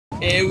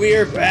And we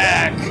are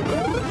back.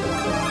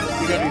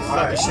 We're gonna be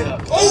fucking shit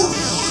up. Oh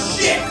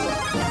shit!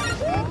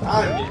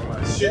 I'm getting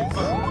my shit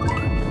fucked.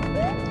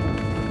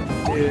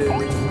 Dude.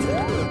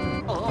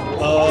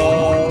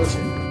 Oh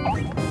shit.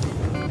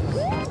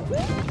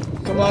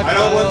 Come on, Kyle. I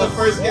don't want the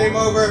first game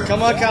over.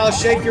 Come on, Kyle,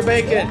 shake your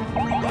bacon.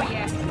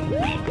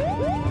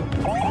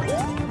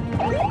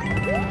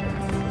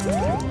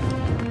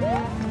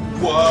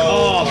 Whoa.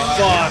 Oh,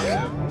 fuck.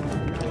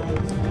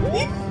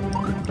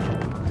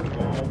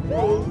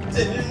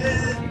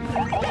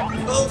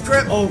 Oh,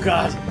 crap. Oh,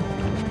 God.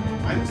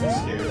 I'm too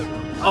scared.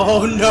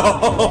 Oh, no.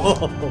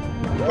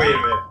 Wait a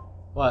minute.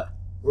 What?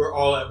 We're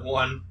all at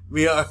one.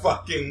 We are.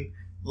 Fucking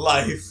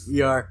life.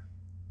 We are.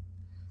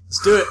 Let's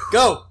do it.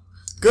 Go.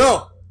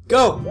 Go.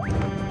 Go.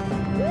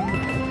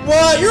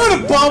 What? You're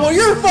on a bubble.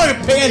 You're a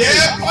fucking pansy.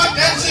 Yeah, fuck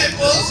that shit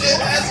bullshit.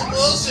 That's some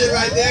bullshit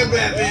right there,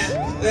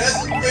 Batman. That's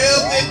some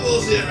real big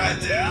bullshit right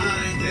there. I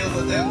ain't dealing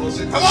with that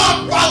bullshit. Come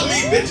on, follow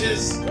me,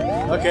 bitches.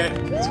 Okay,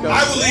 let's go.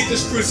 I will lead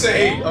this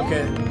crusade.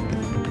 Okay.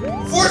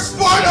 For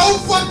Sparta,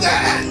 fuck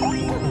that.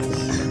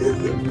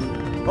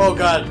 Oh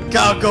God,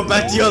 Kyle, go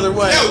back the other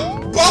way.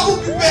 Yo,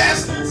 bubble, you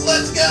bastards,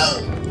 let's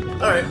go.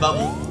 Alright,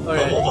 bubble.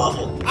 Okay.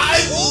 Bubble.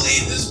 I will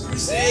lead this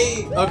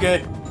crusade.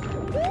 Okay.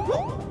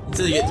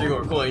 Until you get 3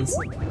 more coins.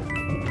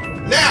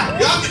 Now,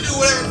 y'all can do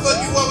whatever the fuck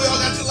you want. We all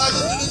got 2 lives.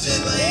 Let's do this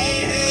shit.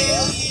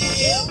 Hell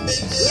yeah,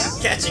 bitches.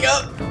 Catching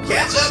up.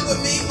 Catch up with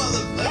me,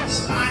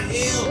 motherfuckers.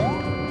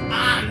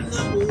 I'm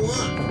number 1.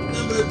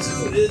 Number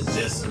 2 is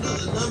just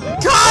another number.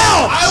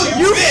 Kyle!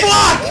 You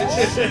fuck!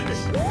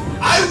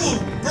 I will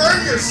burn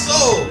your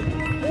soul.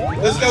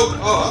 Let's go.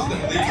 Oh, I was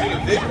gonna lead you to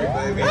victory,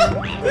 baby.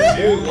 But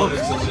you wanted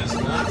to just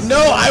not. No,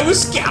 I was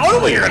scared. I don't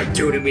know what you're gonna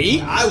do to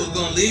me. I was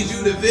gonna lead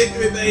you to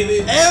victory,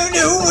 baby. I don't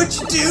know what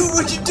you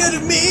do to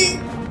me.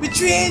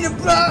 Between the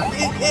block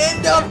and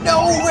end up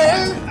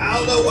nowhere. I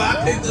don't know where I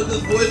picked up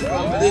this voice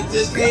from, but it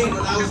just came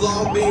when I was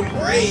all being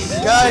praised.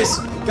 Guys,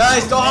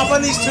 don't hop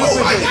on these too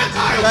quickly. I got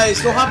Kyle.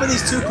 Guys, don't hop on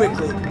these too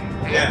quickly.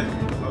 Yeah.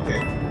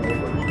 Okay.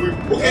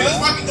 Okay, let's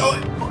fucking go.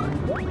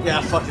 Yeah,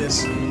 fuck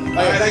this.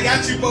 Alright, I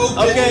got you both.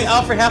 Okay,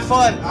 Alfred, have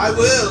fun. I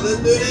will. Let's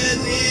do this.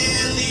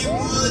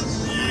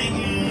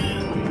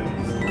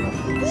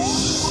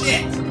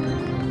 Shit.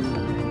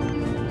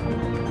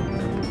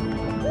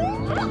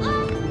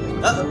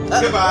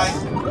 Goodbye.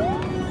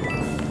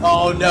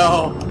 Oh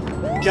no.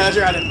 Guys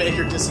are at a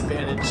major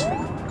disadvantage.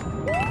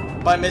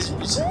 By major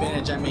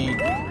disadvantage, I mean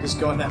just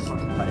go in that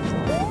fucking pipe.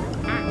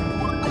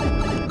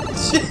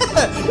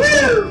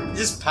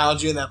 Just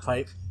pound you in that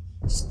pipe.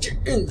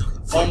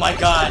 Oh my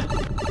God.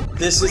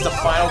 This is the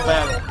final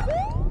battle.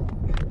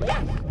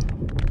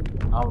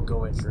 I'll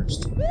go in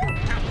first.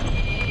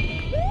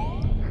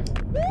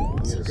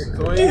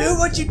 Do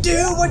what you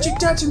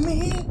done to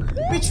me.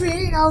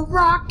 Between a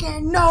rock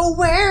and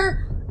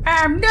nowhere,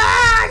 I'm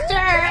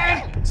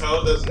nothing!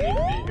 Toe doesn't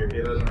need to be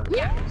here. He doesn't have to.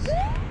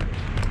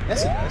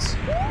 Yes, it does.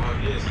 Oh,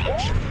 yes.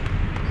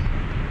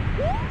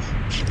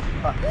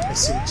 I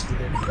see what you did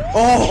there.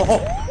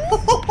 Oh!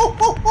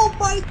 Oh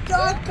my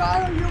God,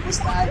 Kyle, you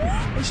almost died.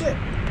 Oh shit.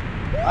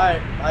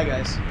 Alright, bye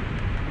guys.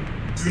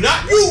 Do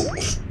not move!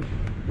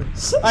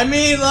 I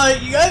mean,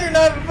 like, you guys are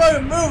not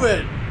fucking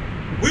moving.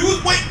 We was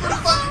waiting for the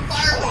fucking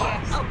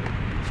fireballs!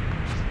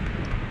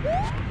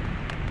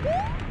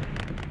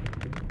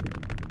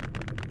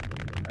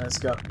 Let's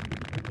go.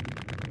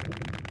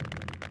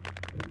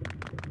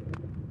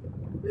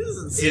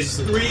 It's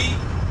 3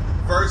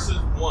 versus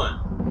 1.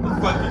 What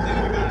the fuck do you think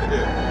we're gonna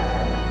do?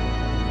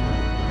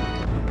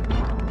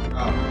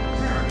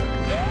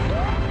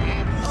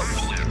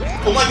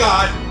 Oh my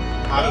God!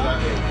 How did I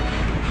do?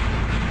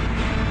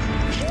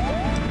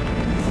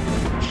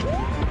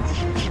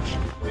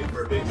 Wait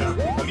for a big jump.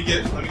 Let me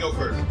go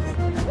first.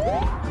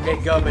 Okay,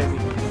 go, baby.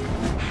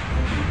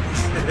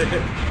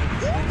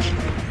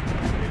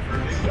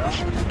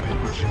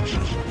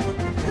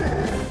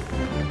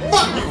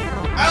 Fuck you!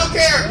 I don't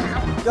care!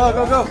 Go,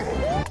 go, go!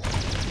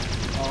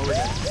 Oh, we're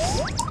dead.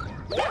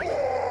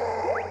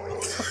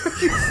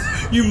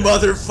 You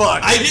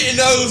motherfucker! I didn't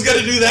know it was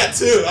gonna do that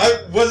too.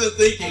 I wasn't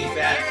thinking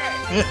that.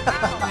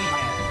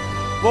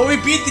 Well, we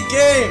beat the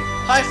game!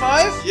 High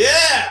five?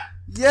 Yeah!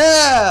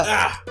 Yeah!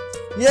 Ah.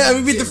 Yeah,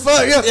 we beat the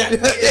fuck! Yeah! Yeah,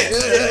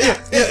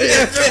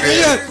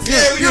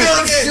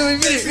 we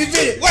beat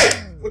it! Wait!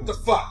 What the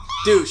fuck?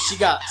 Dude, she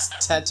got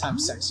 10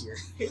 times sexier.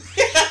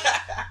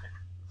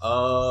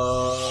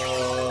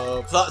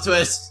 Plot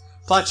twist.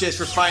 Plot twist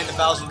for fighting the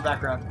Bowser in the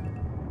background.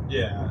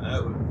 Yeah,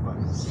 that would be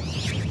fun.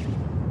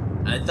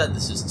 I thought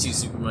this was 2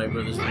 Super Mario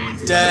Brothers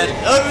games. Dead.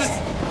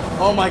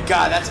 Oh my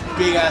God, that's a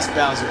big ass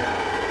Bowser.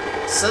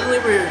 Suddenly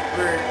we're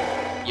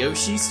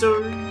Yoshi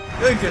story?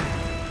 Okay.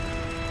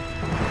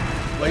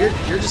 Well,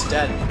 you're just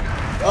dead.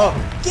 Oh,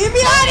 get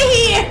me out of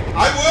here!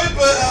 I would,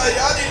 but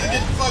y'all need to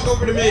get the fuck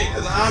over to me,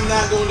 because I'm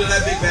not going to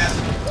that big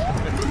bastard.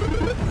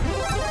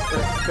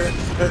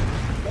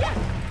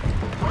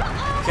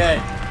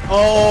 Okay.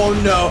 Oh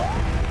no.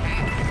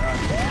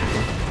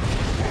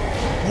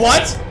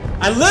 What?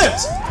 I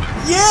lived!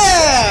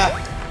 Yeah!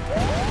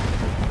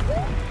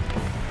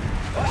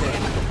 Okay.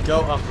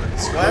 Go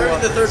upwards. Why are we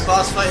the third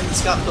boss fight in the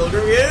Scott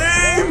Pilgrim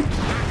game?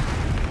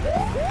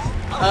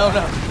 I don't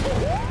know.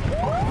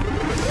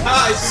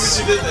 Ah, I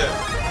see what you did there.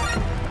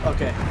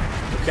 Okay.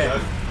 Okay.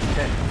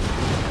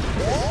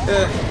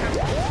 Good.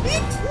 Okay.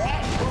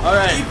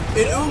 Alright.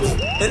 And ooh,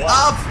 and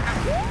up.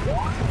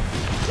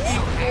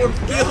 Keep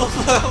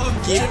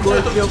Keep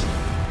Loop.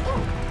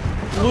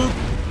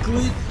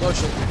 Gleep. Oh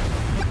shit.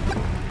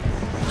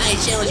 I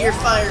challenge your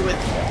fire with.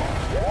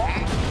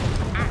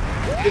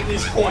 Get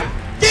these coins.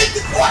 Get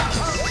the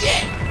fucking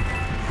shit!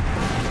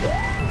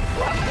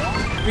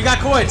 We got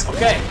coins.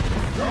 Okay.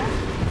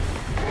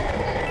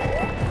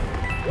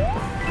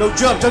 No,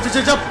 jump. Jump.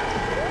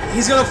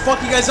 He's gonna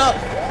fuck you guys up.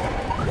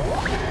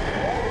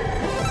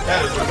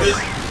 That is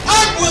ridiculous.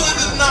 I'm willing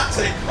to not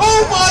take.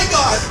 Oh my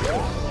god!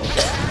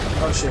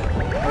 Oh shit.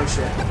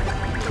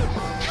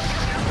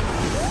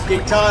 Okay,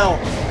 Kyle.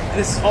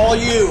 This is all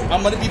you.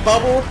 I'm gonna be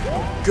bubble.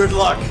 Good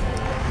luck.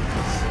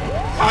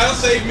 Kyle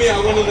saved me. I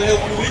wanted to help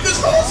you leave this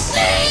whole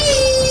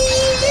scene.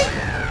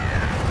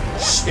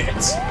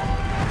 Shit.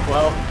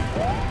 Well.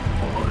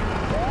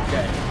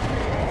 Okay.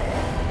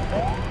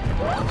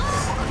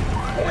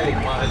 Oh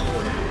my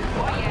lord.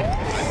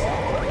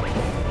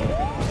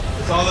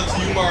 It's all up to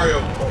you, Mario.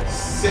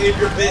 Save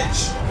your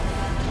bitch.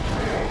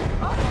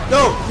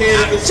 No!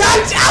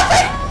 Shut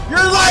Alfred! You're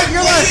alive!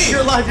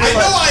 You're alive! I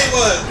know I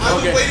was! I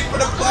was Okay. waiting for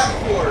the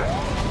platform.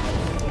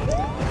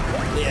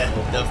 Yeah,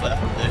 no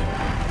platform there.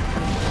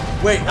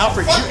 Wait,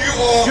 Alfred, Fuck you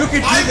all! you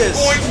can do I'm this!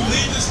 going to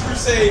lead this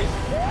crusade!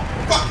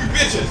 Fuck you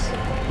bitches!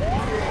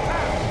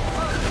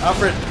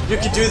 Alfred, you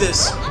can do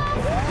this!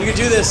 You can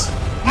do this!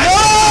 No!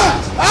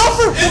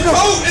 Alfred! It's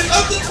Toad! It's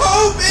up to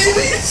Toad,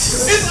 baby!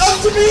 It's up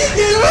to me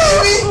again,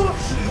 baby!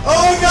 Oh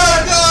my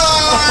god!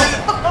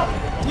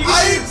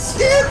 I am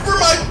scared for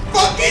my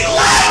fucking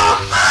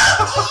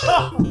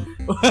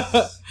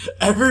life!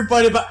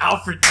 Everybody but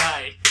Alfred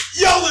died.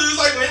 Y'all lose,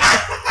 I win!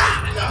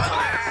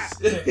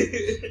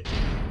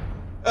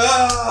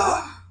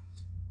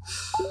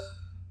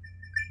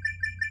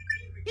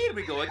 Here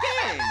we go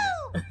again.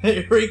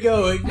 Here we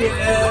go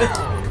again.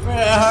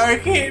 My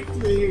heart keeps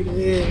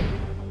bleeding.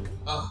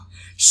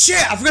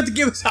 Shit! I forgot to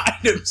give us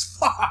items.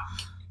 Fuck.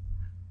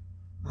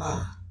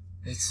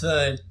 It's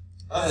fine.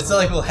 It's not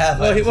like we'll have.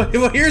 Well,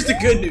 here's the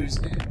good news.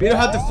 We don't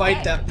have to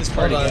fight this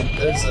part Hold on. again.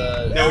 There's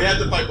No, we have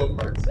to fight both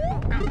parts.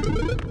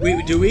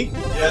 Do we?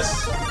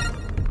 Yes.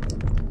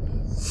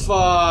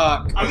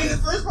 Fuck. I mean, the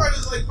first part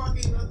is like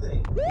fucking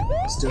nothing.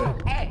 Let's do it.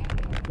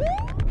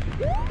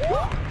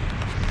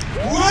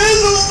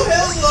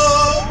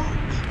 Hello!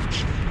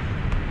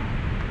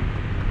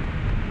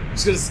 I'm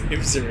just gonna save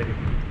this already.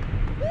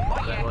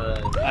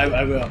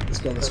 I will. Let's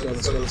go.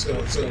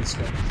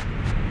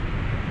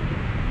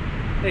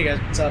 Hey guys,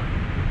 what's up?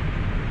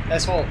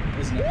 Nice hole,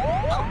 isn't it?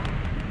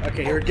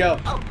 Okay, here we go.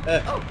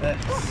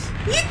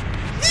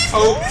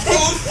 Oh,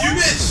 you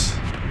bitch!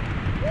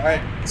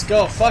 Alright, let's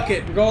go. Fuck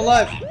it. We're going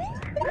live.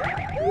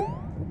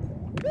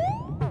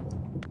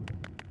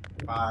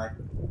 Bye.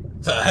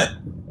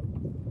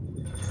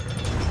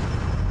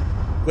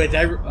 Wait, did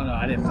I... Oh no,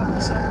 I didn't fuck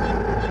this up.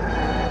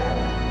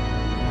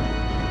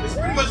 It's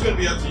pretty much gonna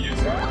be up to you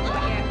two.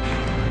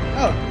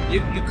 Oh,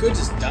 you could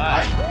just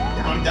die.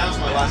 I'm down to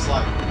my last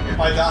life. If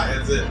I die,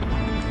 that's it.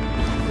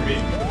 For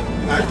me.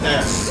 Not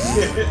that.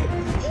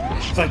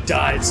 If I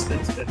die, it's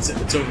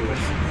over with.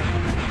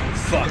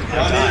 Fuck, I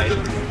Y'all died.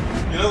 need to,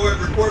 you know what?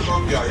 Record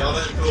both of y'all. Y'all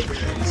let it go for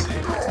your NC.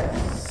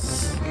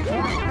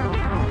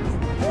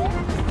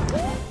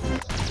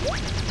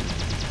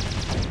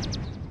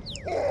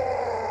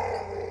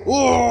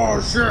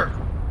 Oh, shit!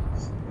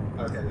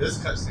 Okay, this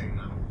cutscene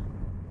now.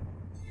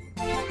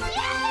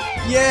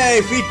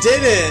 Yay, we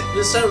did it!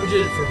 This time we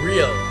did it for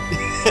real.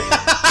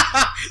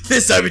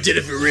 This time we did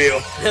it for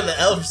real. And the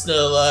elf's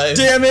still alive.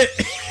 Damn it!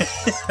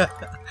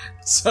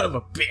 Son of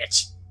a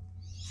bitch.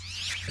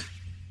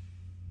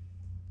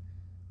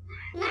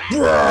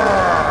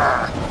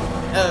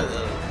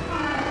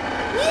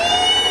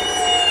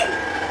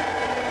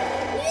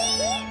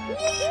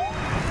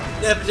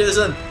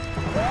 Nepotism.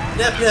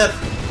 Nep.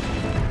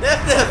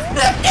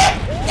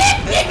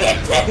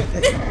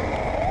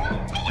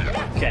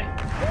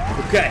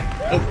 Okay.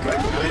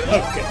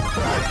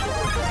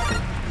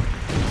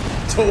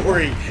 Don't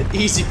worry,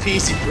 easy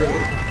peasy, bro.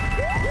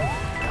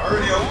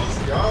 Already almost.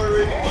 You're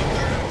already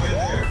one-third way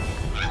there.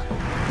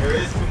 There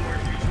is 2 more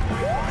future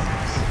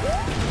bosses.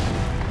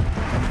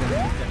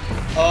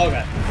 Oh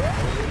god.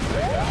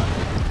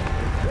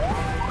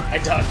 I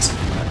ducked.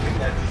 I think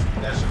that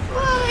should work.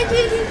 Why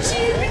didn't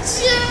you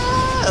jump?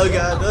 Oh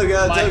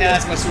god. My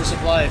hat's my source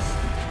of life.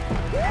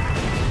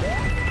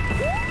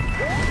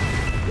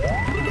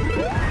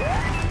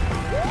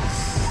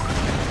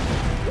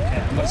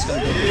 Okay, I'm just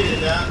gonna go. Yeah,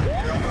 down. You're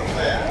gonna go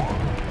bad.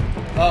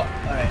 Oh,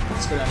 alright,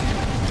 let's go down here.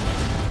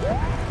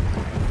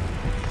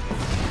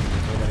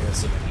 I'm gonna go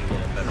see if I can get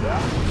a better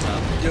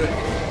top. Do it.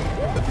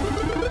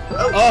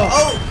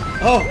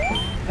 Oh,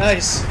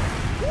 nice.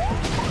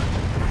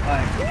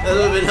 Alright. That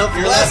would have been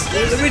helpful.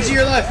 Luigi,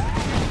 you're alive.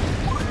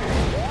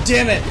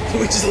 Damn it,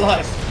 Luigi's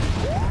alive.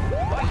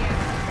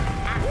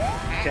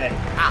 Okay.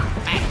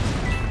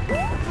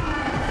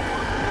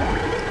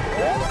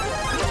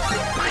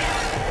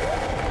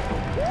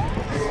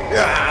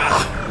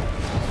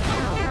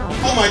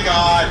 Oh my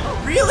god!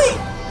 Really?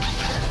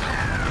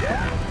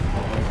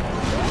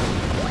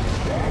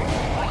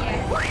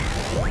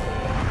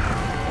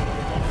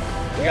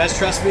 You guys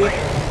trust me?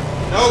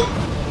 Nope!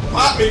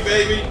 Pop me,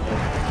 baby!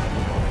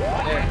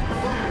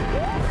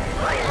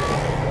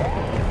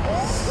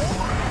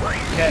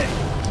 Okay.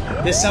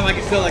 This time I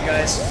can feel it,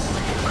 guys.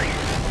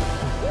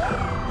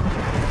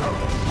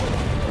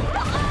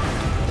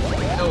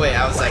 No way,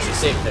 I was actually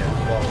safe there.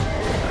 Whoa.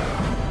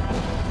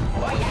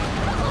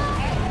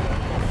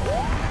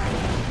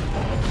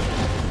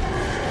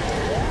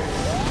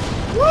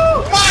 Woo!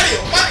 Mario,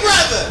 my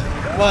brother!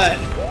 What?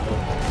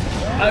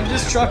 I'm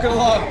just trucking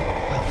along.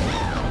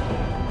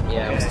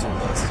 Yeah, I was too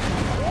close.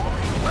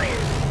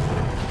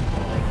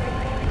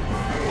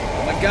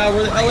 Oh my god,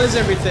 where the hell is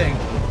everything?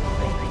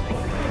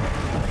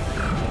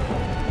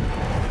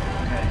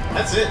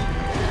 That's it.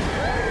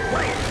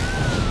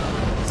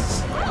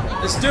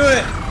 Let's do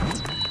it!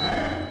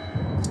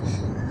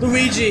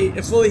 Luigi,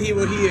 if only he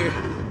were here.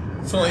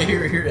 If only you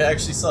were here to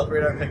actually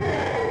celebrate our victory.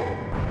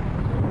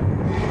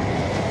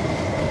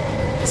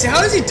 See, how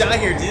does he die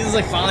here? Did he just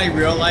like finally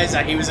realize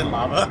that he was in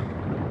lava?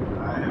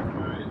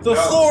 The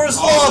floor is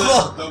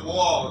lava! The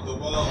wall,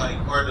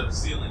 like, or the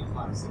ceiling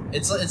collapsed.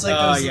 It's like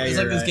those, yeah, it's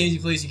you're like those right. games you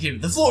play as a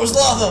kid. The floor is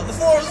lava! The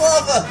floor is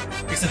lava!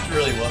 Except it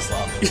really was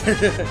lava.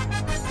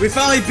 We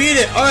finally beat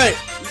it! Alright,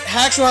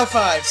 actual high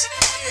fives.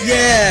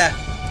 Yeah!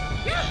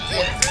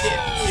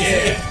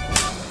 Yeah.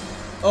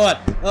 Hold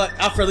on,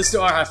 Alfred, let's do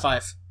our high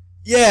five.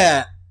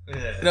 Yeah!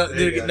 No, do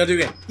it again. No, do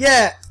it again.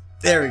 Yeah!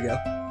 There we go.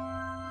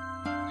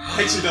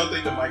 I actually don't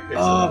think the mic picks it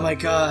Oh up. my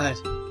god.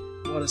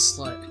 What a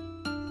slut.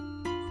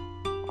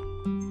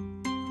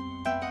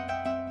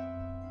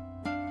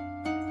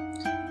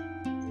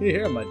 Can you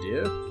hear him, my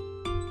dear?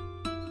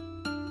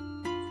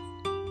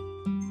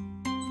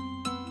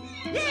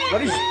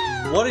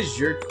 What is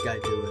your guy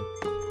doing?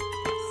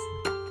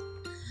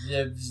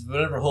 Yeah, just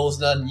whatever hole's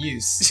not in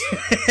use.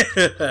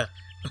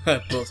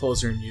 Both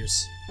holes are in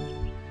use.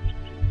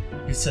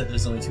 You said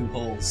there's only 2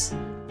 holes.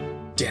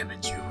 Damn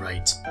it, you're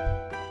right.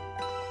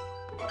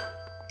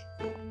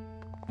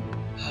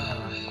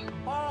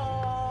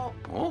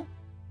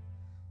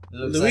 It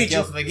looks Luigi. like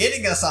you're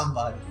forgetting of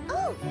somebody.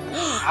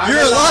 I'm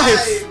You're alive!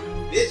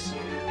 Bitch.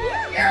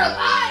 You're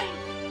alive!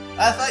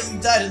 I thought you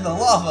died in the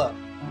lava.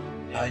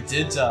 I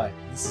did die.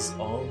 This is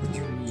all a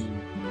dream.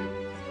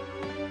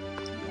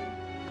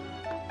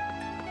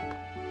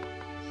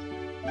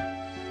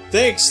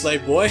 Thanks,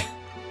 slave boy.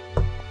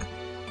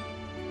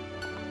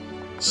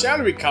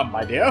 Shall we come,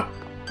 my dear?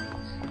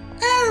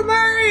 Oh,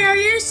 Mario,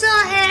 you're so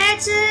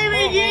handsome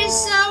and you're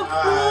so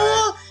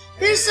cool.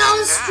 You're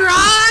so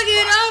strong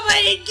and oh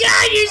my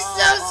god, you're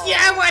so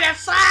scared. I wanna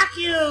fuck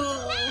you.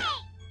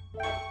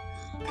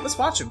 Let's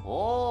watch him.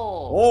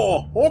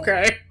 Oh,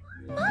 okay.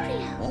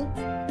 Mario.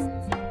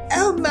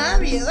 Oh,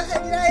 Mario,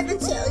 did I ever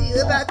tell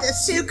you about the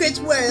secret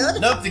world?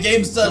 Nope, the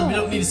game's done. We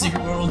don't need a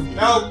secret world.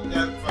 No,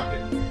 yeah, fuck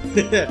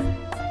it.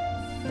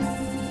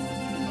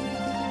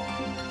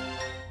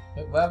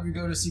 Why would we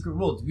go to a secret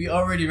world? We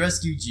already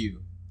rescued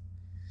you.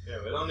 Yeah,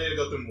 we don't need to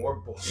go through more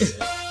bullshit.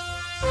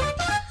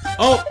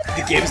 Oh,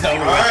 the game's not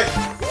over. Alright.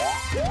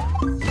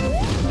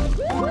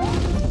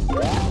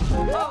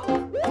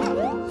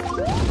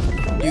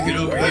 You get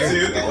over Let's see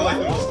here. who can collect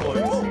the most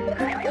coins.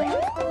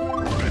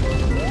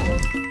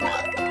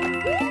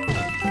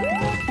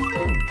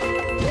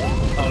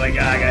 Oh my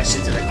god, I got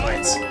shit to the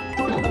coins.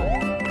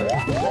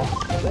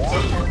 So,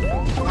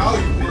 how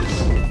you bitch?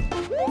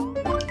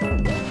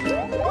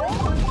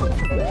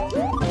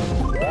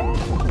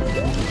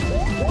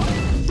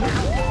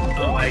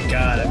 Oh my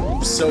god,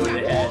 I'm so in the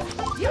head.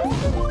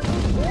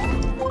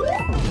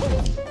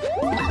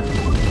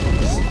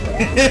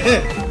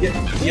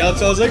 Yellow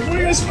fella's like, what are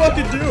you guys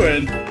fucking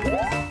doing?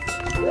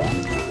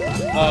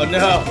 Oh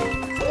no.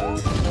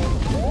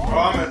 Oh,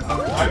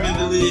 I'm in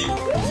the lead.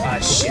 Ah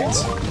shit.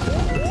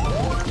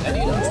 And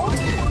you know,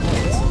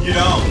 You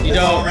don't. You It's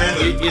all don't.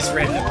 random. It's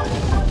random.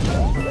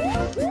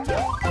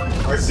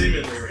 Or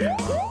seemingly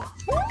random.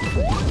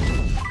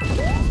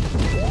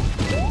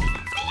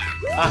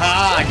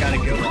 Aha, I gotta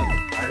go.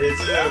 I did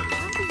too.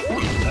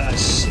 Ah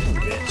shit,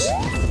 bitch.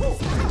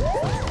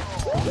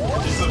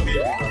 Just so big.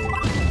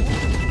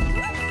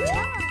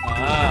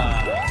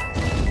 Ah.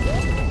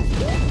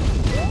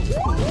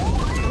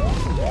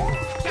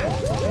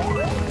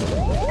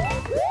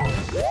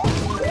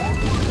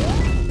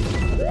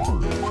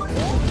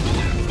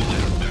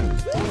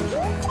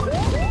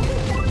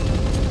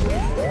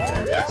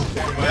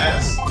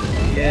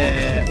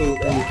 Yeah. Ooh, ooh, ooh,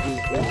 ooh,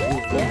 ooh,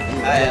 ooh,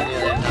 ooh. I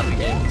am not the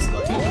game. It's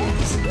lucky.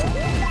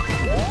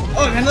 Oh,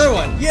 I got another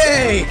one!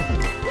 Yay!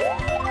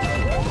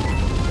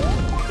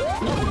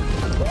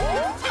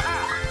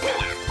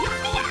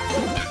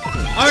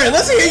 Alright,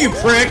 let's hear you,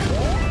 prick!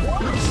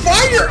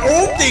 Find your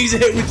own things to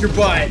hit with your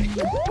butt!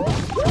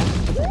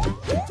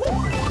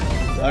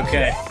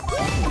 Okay.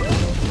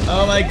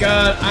 Oh my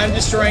god, I'm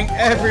destroying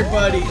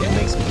everybody. It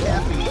makes me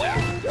happy.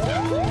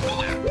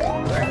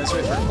 Alright, let's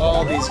wait for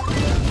all these.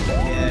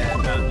 Yeah.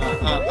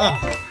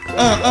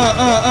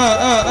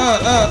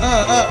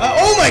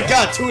 Oh my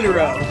god, 2 in a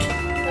row.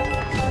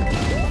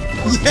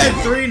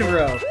 Yeah, 3 in a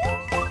row.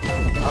 I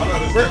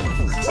don't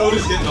know. Toad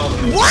is getting all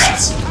of them. What?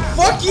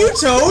 Fuck you,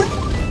 Toad.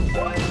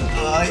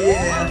 Oh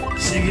yeah.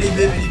 Shiggity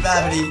bibbity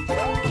babbity.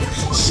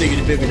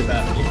 Shiggity bibbity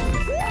babbity.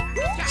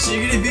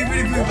 Shiggity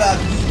bibbity boo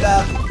babbity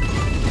bab.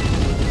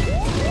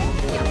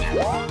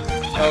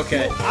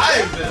 Okay. I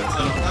have been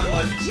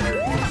unlucky share.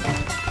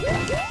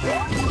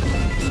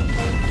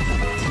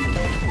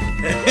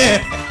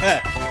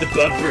 The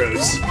Bug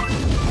Bros.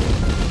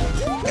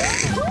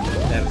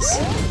 That was.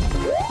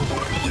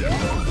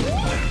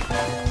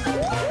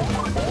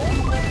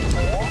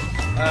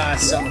 Ah,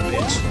 son of a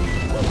bitch.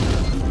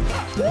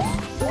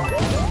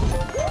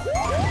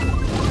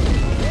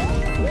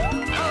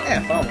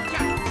 Yeah, phone.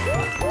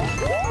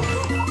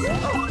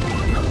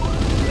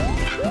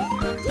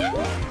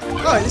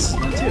 Oh, this is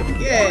fun too.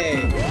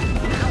 Yay!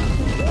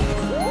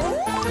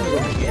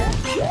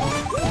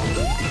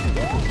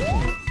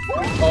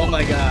 Oh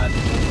my god.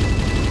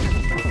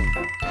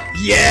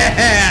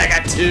 Yeah! I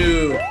got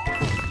 2!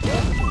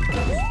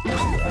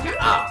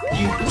 Ah,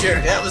 you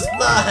jerk, that was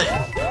mine!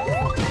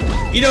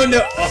 You don't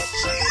know. Oh.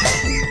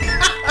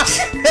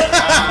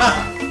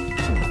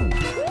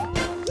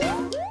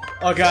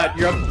 Oh god,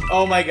 you're up.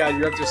 Oh my god,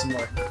 you're up to some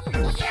more.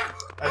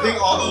 I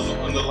think all those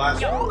on the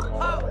last row.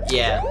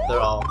 Yeah, they're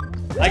all.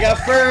 I got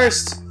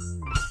first!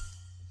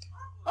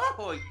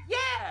 Oh,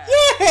 yeah!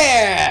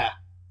 Yeah!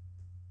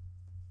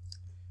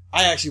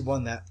 I actually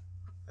won that.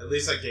 At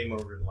least I game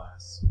over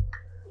last.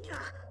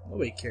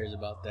 Nobody cares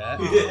about that.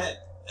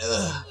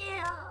 Ugh.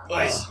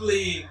 My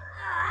spleen.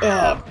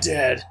 Oh, I'm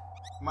dead.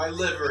 My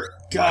liver.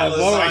 God, my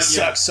why do I lasagna.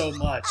 suck so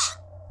much?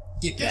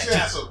 Get Get back your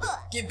ass to over.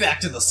 get back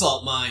to the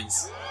salt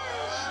mines.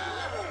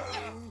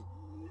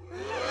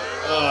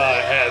 Oh,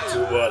 I had to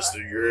watch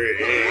the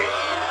grave.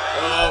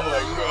 Oh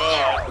my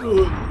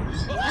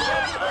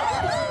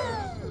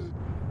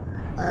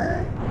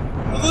god.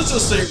 Let's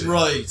just say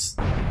right.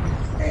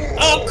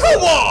 Oh,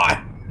 come on!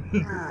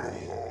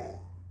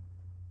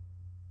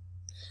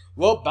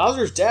 Well,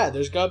 Bowser's dead.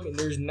 There's not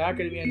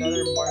gonna be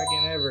another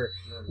Mardigan ever.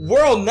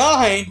 World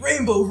 9!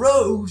 Rainbow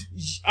Road.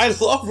 I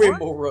love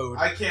Rainbow Road.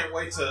 I can't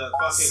wait to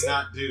fucking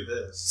not do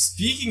this.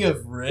 Speaking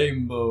of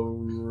Rainbow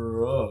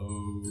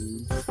Road.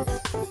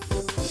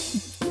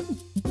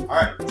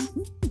 Alright.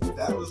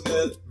 That was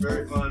good.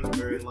 Very fun.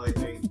 Very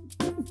enlightening.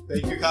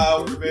 Thank you,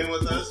 Kyle, for being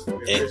with us. We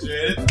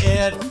appreciate it.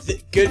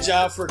 And good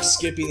job for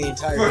skipping the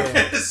entire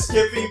game. For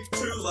skipping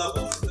 2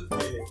 levels of the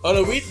game. Oh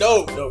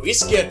no, we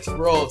skipped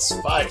worlds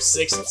 5,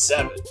 6, and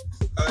 7.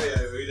 Oh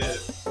yeah, we did.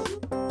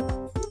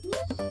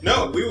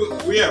 No, we was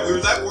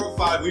at World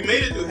 5. We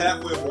made it to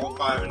halfway of World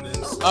 5 and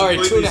then Alright,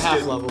 2.5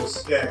 skipped-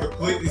 levels. Yeah,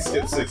 completely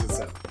skipped 6 and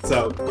 7.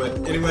 So, but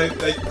anyway,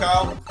 thank you,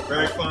 Kyle.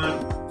 Very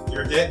fun.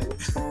 You're a dick.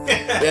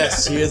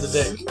 Yes, he is a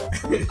dick.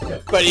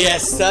 But he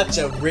has such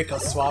a Rico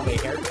Suave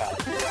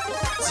haircut.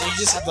 So you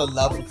just have to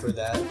love him for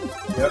that.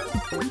 Yep.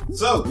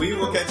 So, we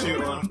will catch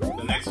you on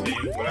the next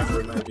game, whatever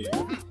it might be.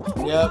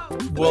 Yep.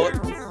 Well,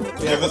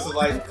 Give us a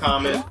like,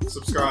 comment,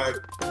 subscribe.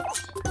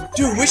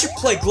 dude, we should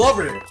play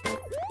Glover.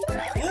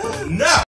 No!